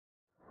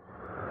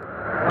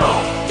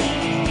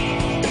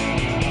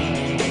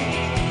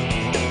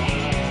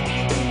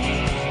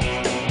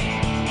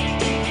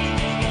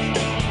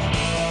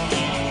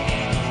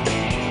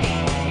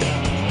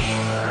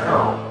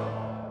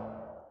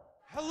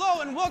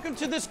welcome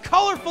to this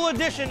colorful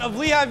edition of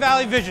Lehigh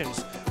Valley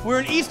Visions. We're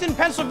in Easton,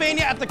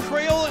 Pennsylvania at the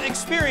Crayola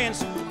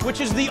Experience, which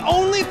is the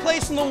only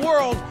place in the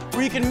world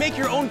where you can make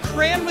your own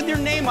crayon with your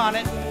name on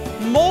it,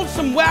 mold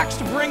some wax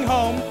to bring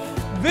home,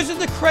 visit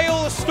the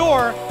Crayola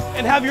store,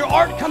 and have your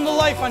art come to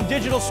life on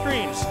digital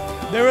screens.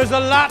 There is a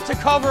lot to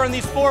cover on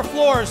these 4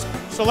 floors,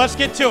 so let's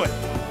get to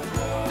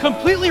it.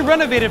 Completely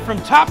renovated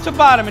from top to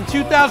bottom in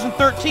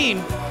 2013,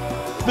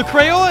 the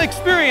Crayola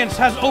Experience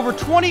has over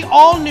 20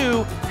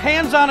 all-new,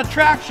 hands-on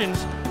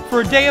attractions for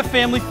a day of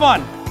family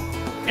fun.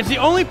 It's the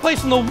only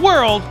place in the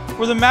world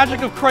where the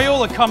magic of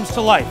Crayola comes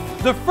to life.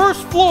 The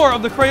first floor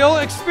of the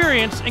Crayola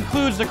Experience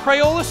includes the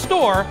Crayola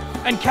store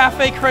and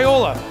Cafe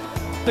Crayola.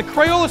 The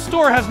Crayola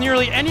store has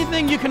nearly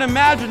anything you can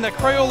imagine that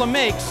Crayola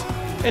makes,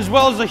 as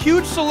well as a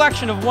huge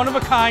selection of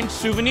one-of-a-kind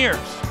souvenirs.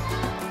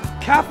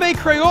 Cafe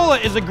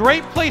Crayola is a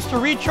great place to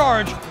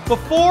recharge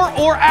before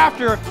or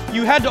after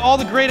you head to all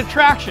the great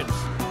attractions.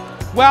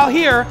 While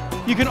here,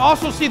 you can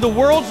also see the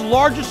world's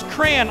largest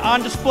crayon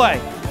on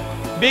display,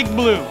 Big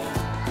Blue.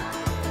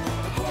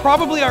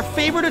 Probably our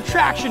favorite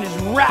attraction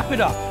is Wrap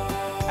It Up.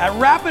 At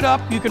Wrap It Up,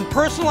 you can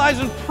personalize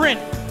and print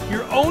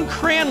your own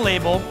crayon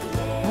label,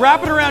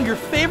 wrap it around your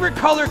favorite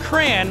color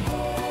crayon,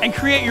 and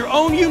create your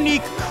own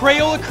unique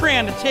Crayola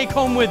crayon to take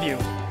home with you.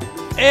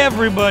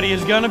 Everybody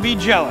is gonna be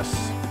jealous.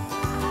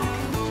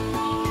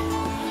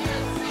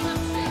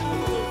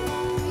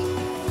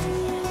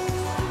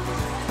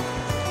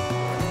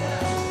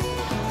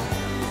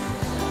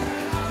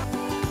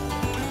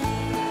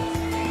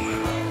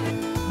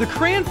 The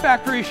Crayon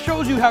Factory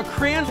shows you how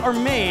crayons are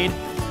made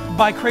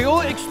by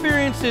Crayola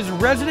Experience's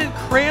resident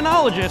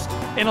crayonologist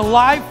in a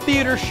live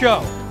theater show.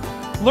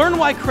 Learn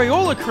why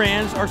Crayola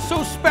crayons are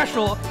so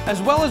special,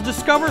 as well as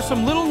discover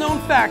some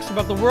little-known facts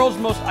about the world's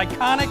most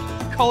iconic,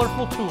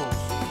 colorful tools.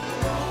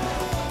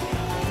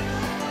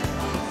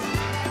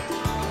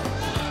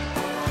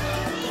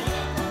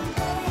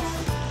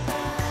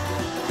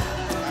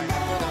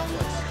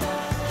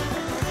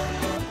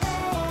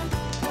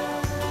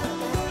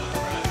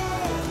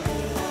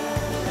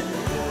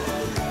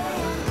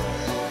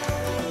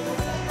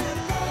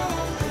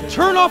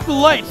 Turn off the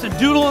lights at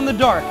Doodle in the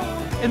dark.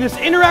 In this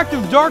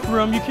interactive dark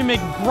room, you can make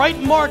bright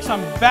marks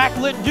on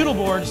backlit doodle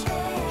boards,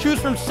 choose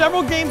from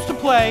several games to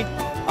play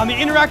on the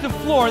interactive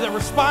floor that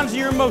responds to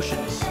your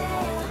emotions.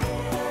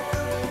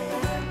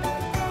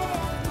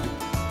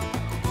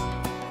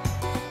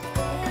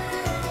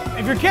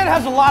 If your kid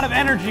has a lot of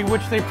energy,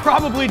 which they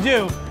probably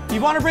do, you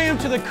want to bring them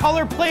to the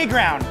color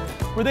playground,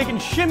 where they can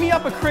shimmy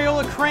up a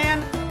Crayola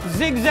crayon,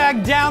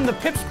 zigzag down the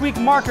pipsqueak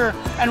marker,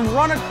 and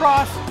run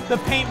across the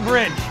paint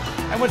bridge.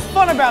 And what's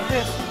fun about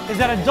this is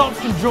that adults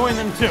can join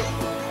them too.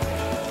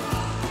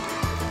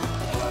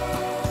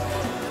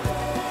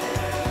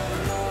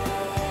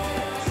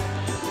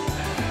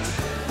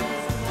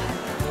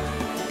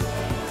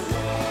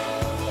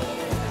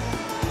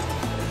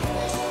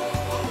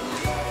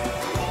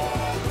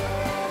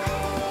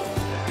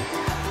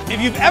 If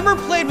you've ever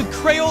played with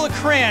Crayola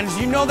crayons,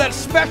 you know that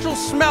special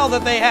smell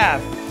that they have.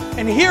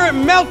 And here at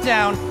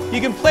Meltdown,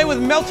 you can play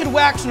with melted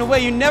wax in a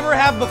way you never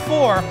have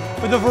before,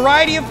 with a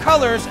variety of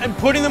colors and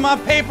putting them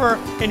on paper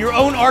in your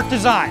own art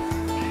design.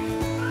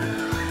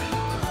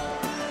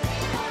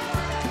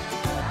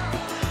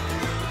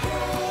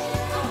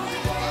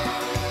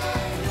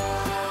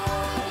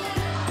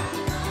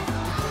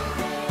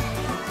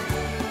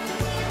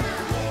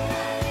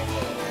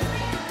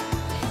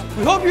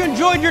 We hope you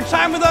enjoyed your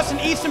time with us in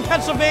Easton,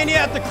 Pennsylvania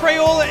at the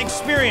Crayola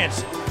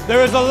Experience.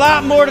 There is a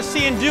lot more to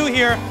see and do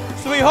here,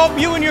 so we hope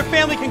you and your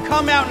family can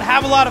come out and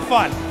have a lot of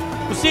fun.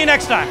 We'll see you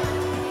next time.